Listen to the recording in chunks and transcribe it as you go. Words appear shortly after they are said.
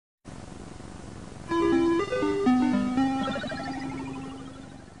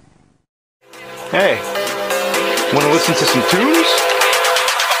Hey, wanna listen to some tunes?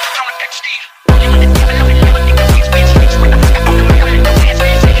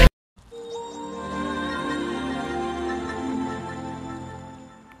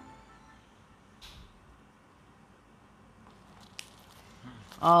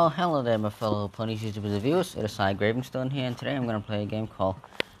 Oh, hello there, my fellow Ponies YouTubers and viewers. It is I, Gravenstone here, and today I'm going to play a game called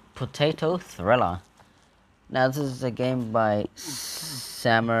Potato Thriller. Now, this is a game by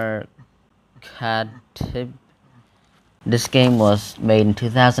Samar Khatib. This game was made in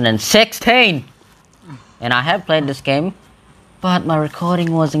 2016, and I have played this game, but my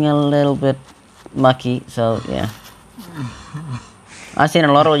recording wasn't a little bit mucky, so yeah. I've seen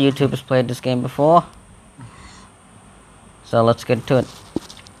a lot of YouTubers play this game before, so let's get to it.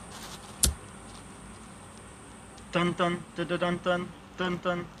 Dun dun dun dun dun dun dun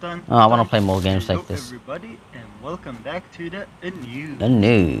dun dun. Oh, I want to play more games like Hello this. everybody, and welcome back to the news. The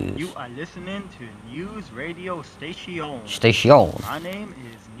news. You are listening to News Radio Station. Station. My name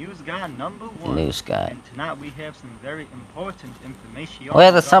is News Guy number 1. News Guy. And tonight we have some very important information. Where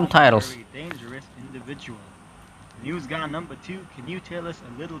are the regarding subtitles? A very dangerous individual. News Guy number 2, can you tell us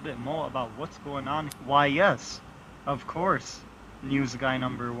a little bit more about what's going on? Why, yes, of course, News Guy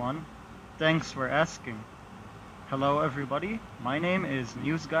number 1. Thanks for asking. Hello everybody, my name is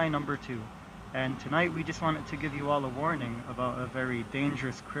News Guy number 2, and tonight we just wanted to give you all a warning about a very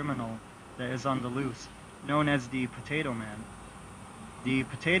dangerous criminal that is on the loose, known as the Potato Man. The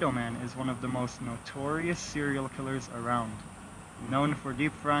Potato Man is one of the most notorious serial killers around. Known for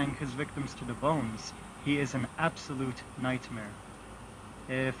deep frying his victims to the bones, he is an absolute nightmare.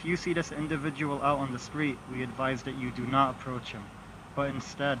 If you see this individual out on the street, we advise that you do not approach him, but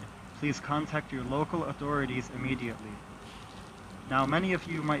instead, please contact your local authorities immediately. Now, many of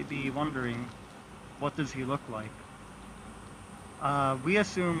you might be wondering, what does he look like? We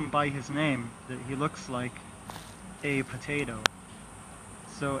assume by his name that he looks like a potato.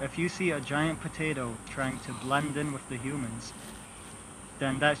 So if you see a giant potato trying to blend in with the humans,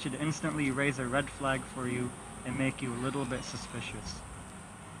 then that should instantly raise a red flag for you and make you a little bit suspicious.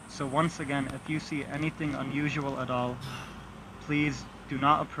 So once again, if you see anything unusual at all, please do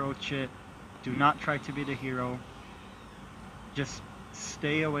not approach it. Do not try to be the hero. Just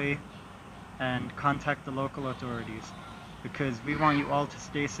stay away and contact the local authorities, because we want you all to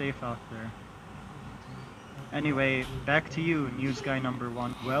stay safe out there. Anyway, back to you, News Guy number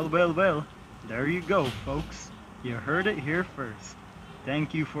 1. Well, there you go, folks. You heard it here first.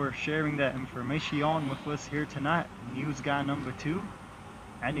 Thank you for sharing that information with us here tonight, News Guy number 2.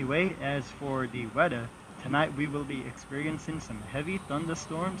 Anyway, as for the weather, tonight we will be experiencing some heavy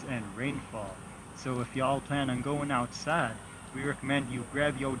thunderstorms and rainfall. So if y'all plan on going outside, we recommend you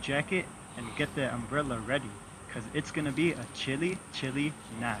grab your jacket and get the umbrella ready, cause it's gonna be a chilly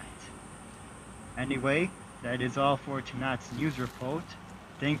night. Anyway, that is all for tonight's news report.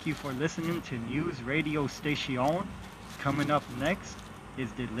 Thank you for listening to News Radio Station. Coming up next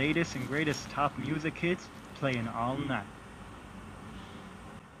is the latest and greatest top music hits playing all night.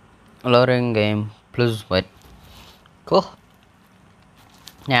 Loading game, please wait. Cool.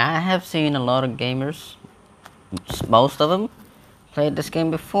 Now, I have seen a lot of gamers, most of them, played this game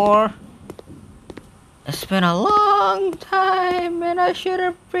before. It's been a long time and I should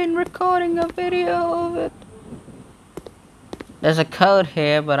have been recording a video of it. There's a code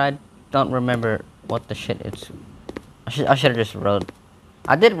here, but I don't remember what the shit is. I should have just wrote.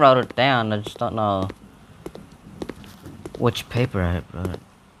 I did wrote it down, I just don't know which paper I wrote it.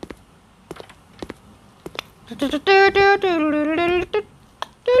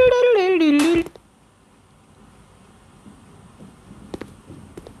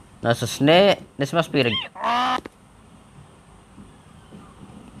 That's a snare. This must be the.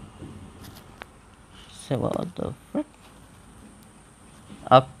 So what the frick?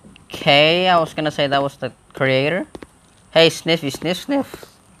 Okay, I was gonna say that was the creator. Hey, Sniffy, sniff.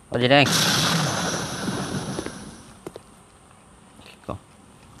 What you doing? Okay, cool.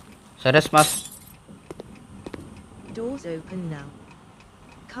 So this must. Doors open now.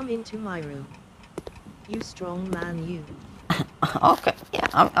 Come into my room. You strong man, you. Okay,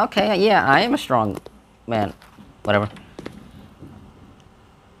 yeah, okay, yeah, I am a strong man. Whatever.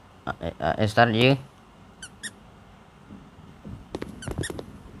 Is that you?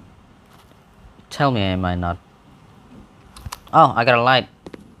 Tell me, am I not? Oh, I got a light.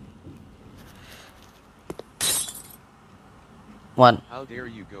 What? How dare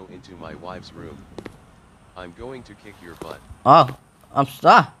you go into my wife's room? I'm going to kick your butt. Oh, I'm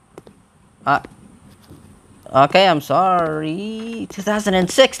sorry. Okay, I'm sorry.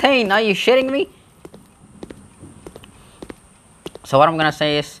 2016, are you shitting me? So what I'm gonna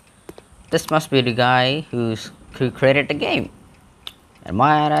say is, this must be the guy who created the game. And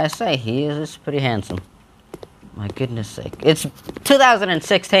might I say, he is pretty handsome. My goodness sake. It's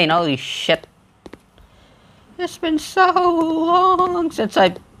 2016, holy shit. It's been so long since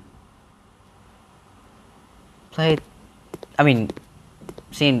I played,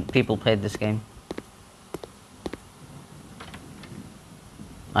 seen people play this game.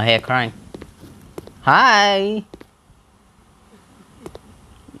 I hear crying. Hi!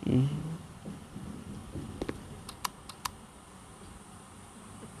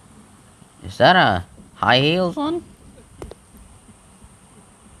 Is that a high heels one?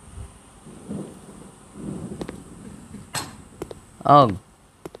 Oh.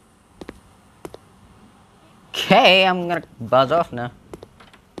 Okay, I'm gonna buzz off now.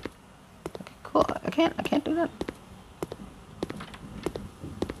 Okay, cool. I can't do that.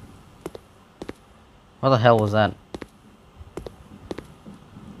 What the hell was that?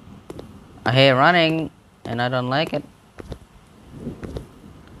 I hear running, and I don't like it.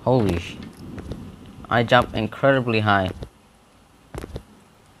 Holy sh... I jumped incredibly high.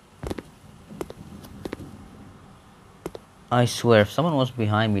 I swear, if someone was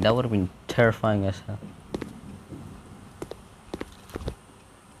behind me, that would have been terrifying as hell.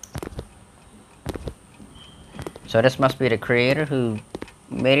 So this must be the creator who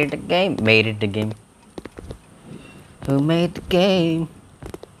made the game. Who made the game?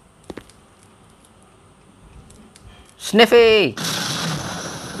 Sniffy!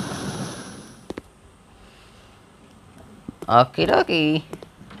 Okie dokie.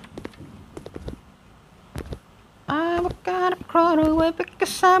 I'm gonna crawl away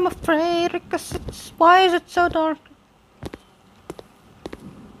because I'm afraid. Because it's... Why is it so dark?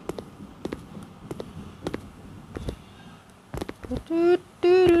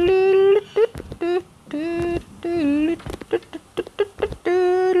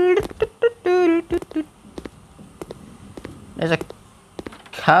 There's a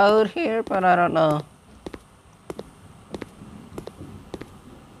code here, but I don't know.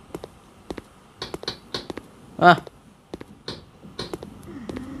 Ah!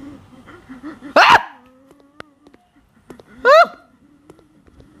 Ah! Ah!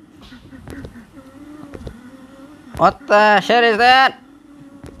 What the shit is that?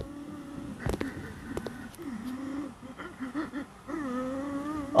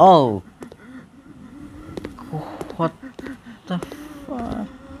 Oh. What the fuck?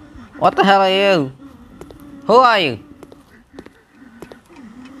 What the hell are you? Who are you?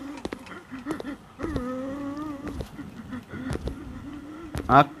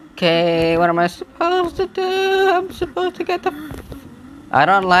 Okay, what am I supposed to do? I'm supposed to get the... I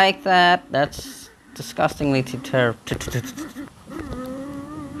don't like that. That's disgustingly too terrible.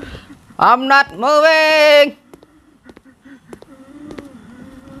 I'm not moving!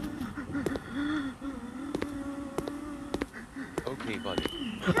 Okay, buddy.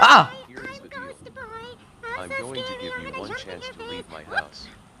 Ah! Here is the deal. I'm going to give you one chance to leave my house.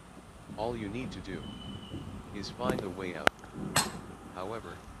 All you need to do is find a way out. However,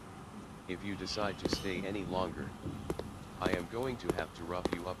 if you decide to stay any longer, I am going to have to rough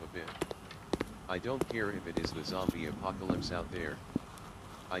you up a bit. I don't care if it is the zombie apocalypse out there.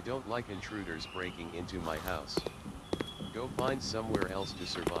 I don't like intruders breaking into my house. Go find somewhere else to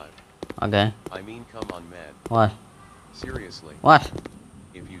survive. Okay. I mean, come on, man. What? Seriously. What?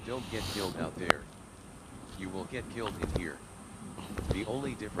 If you don't get killed out there, you will get killed in here. The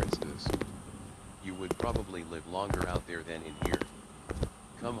only difference is, you would probably live longer out there than in here.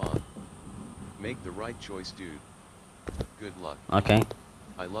 Come on. Make the right choice, dude. Good luck. Okay.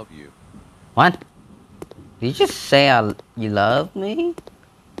 I love you. What? Did you just say you love me?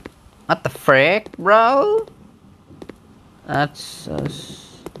 What the frick, bro? That's...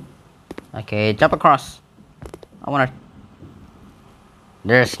 Okay, jump across. I wanna...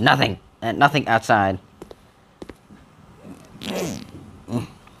 There's nothing. Nothing outside.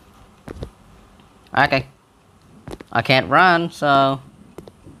 Okay. I can't run, so...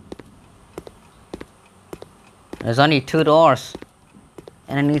 There's only 2 doors.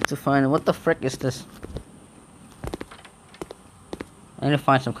 And I need to find... What the frick is this? I need to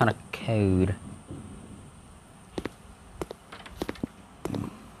find some kind of code.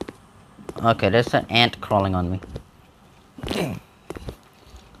 Okay, there's an ant crawling on me.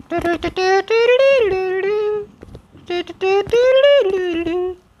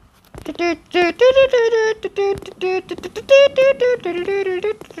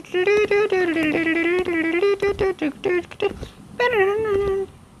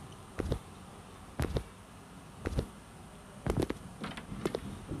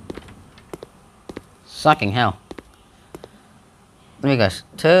 Sucking hell. There you guys.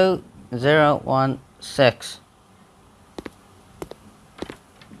 2, 016.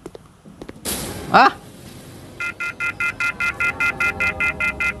 Ah!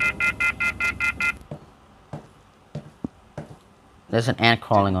 There's an ant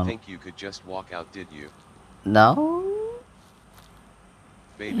crawling Didn't on. think you could just walk out, did you? No?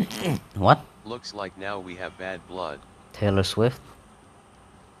 Baby, What? looks like now we have bad blood. Taylor Swift?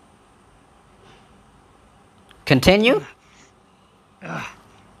 Continue?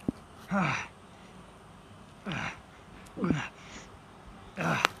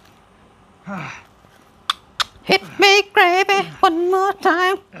 Hit me, gravy, one more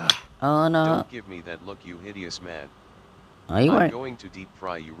time. Oh no. Don't give me that look, you hideous man. Are you I'm wearing, going to deep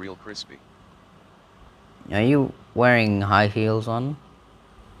fry you real crispy. high heels on?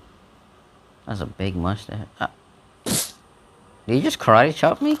 That's a big mustache. Did you just karate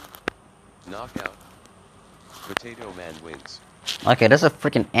chop me? Knockout. Potato Man wins. Okay, there's a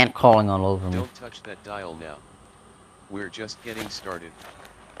freaking ant crawling all over me. Don't touch that dial now. We're just getting started.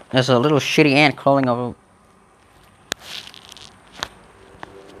 There's a little shitty ant crawling over.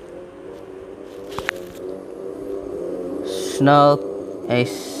 Snow, a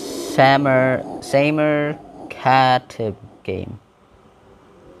Samer Katib game.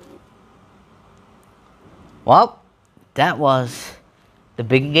 Well, that was the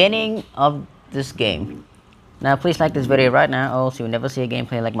beginning of this game. Now, please like this video right now, or else you'll never see a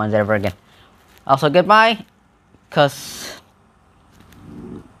gameplay like mine ever again. Also, goodbye, cause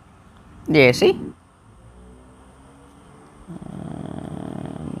yeah, see.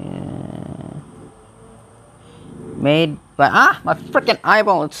 Made by my freaking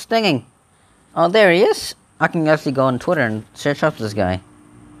eyeball, it's stinging. Oh, there he is. I can actually go on Twitter and search up this guy.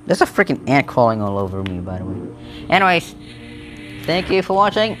 There's a freaking ant crawling all over me, by the way. Anyways, thank you for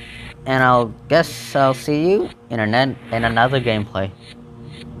watching, and I'll see you in another gameplay.